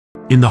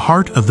In the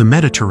heart of the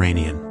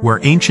Mediterranean,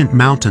 where ancient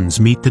mountains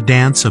meet the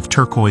dance of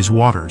turquoise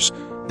waters,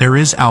 there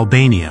is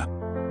Albania.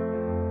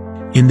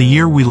 In the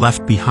year we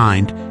left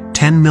behind,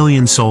 10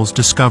 million souls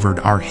discovered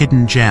our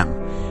hidden gem.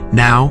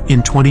 Now,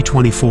 in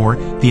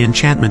 2024, the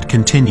enchantment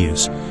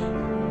continues.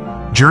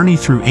 Journey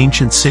through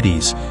ancient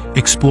cities,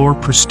 explore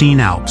pristine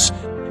Alps,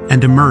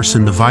 and immerse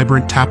in the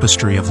vibrant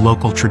tapestry of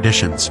local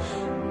traditions.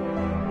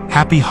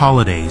 Happy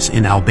holidays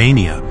in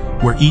Albania,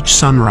 where each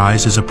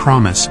sunrise is a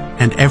promise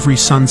and every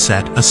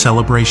sunset a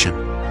celebration.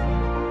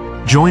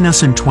 Join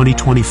us in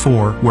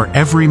 2024, where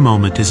every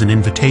moment is an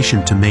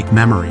invitation to make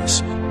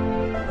memories.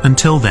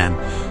 Until then,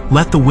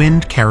 let the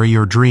wind carry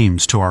your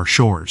dreams to our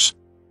shores.